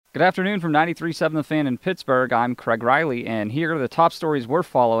Good afternoon from 93.7 The Fan in Pittsburgh. I'm Craig Riley, and here are the top stories we're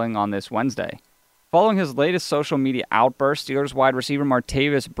following on this Wednesday. Following his latest social media outburst, Steelers wide receiver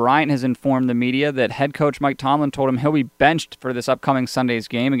Martavis Bryant has informed the media that head coach Mike Tomlin told him he'll be benched for this upcoming Sunday's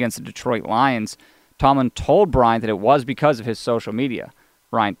game against the Detroit Lions. Tomlin told Bryant that it was because of his social media.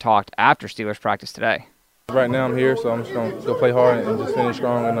 Bryant talked after Steelers practice today. Right now I'm here, so I'm just going to play hard and just finish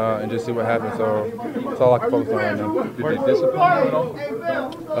strong and just see what happens. So that's all I can focus on right now. Did they disappoint you at all?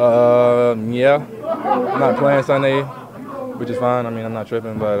 Yeah. I'm not playing Sunday, which is fine. I mean, I'm not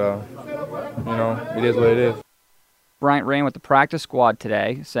tripping, but, it is what it is. Bryant ran with the practice squad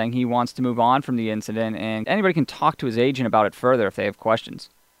today, saying he wants to move on from the incident, and anybody can talk to his agent about it further if they have questions.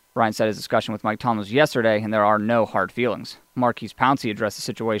 Bryant said his discussion with Mike Tomlin was yesterday, and there are no hard feelings. Marquise Pouncey addressed the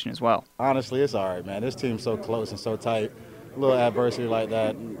situation as well. Honestly, it's all right, man. This team's so close and so tight. A little adversity like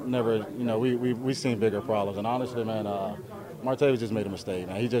that, never, we've seen bigger problems. And honestly, man, Martavis just made a mistake,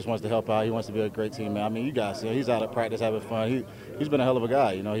 man. He just wants to help out. He wants to be a great team, man. I mean, you guys see him. He's out at practice having fun. He's been a hell of a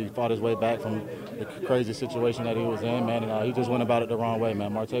guy. He fought his way back from the crazy situation that he was in, man. And he just went about it the wrong way,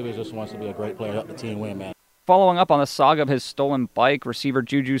 man. Martavis just wants to be a great player, help the team win, man. Following up on the saga of his stolen bike, receiver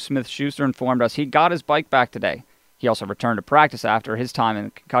Juju Smith-Schuster informed us he got his bike back today. He also returned to practice after his time in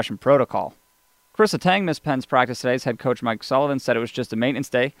the concussion protocol. Chris Letang missed Penn's practice today as head coach Mike Sullivan said it was just a maintenance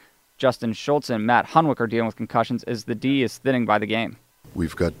day. Justin Schultz and Matt Hunwick are dealing with concussions as the D is thinning by the game.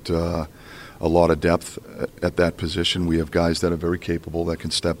 We've got a lot of depth at that position. We have guys that are very capable that can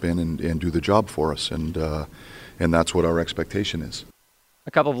step in and do the job for us, and that's what our expectation is.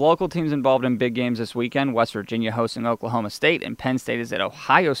 A couple of local teams involved in big games this weekend. West Virginia hosting Oklahoma State, and Penn State is at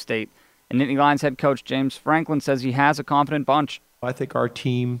Ohio State. And Nittany Lions head coach James Franklin says he has a confident bunch. I think our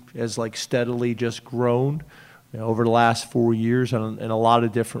team has steadily just grown over the last 4 years in a lot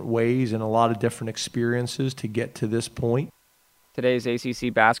of different ways and a lot of different experiences to get to this point. Today's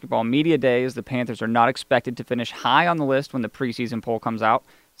ACC Basketball Media Day as the Panthers are not expected to finish high on the list when the preseason poll comes out.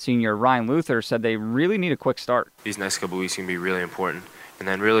 Senior Ryan Luther said they really need a quick start. These next couple weeks can be really important. And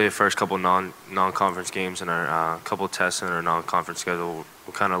then really the first couple non-conference games and our couple tests in our non-conference schedule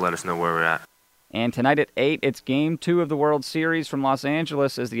will kind of let us know where we're at. And tonight at 8, it's Game 2 of the World Series from Los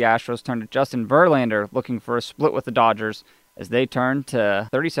Angeles as the Astros turn to Justin Verlander looking for a split with the Dodgers as they turn to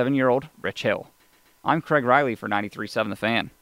 37-year-old Rich Hill. I'm Craig Riley for 93.7 The Fan.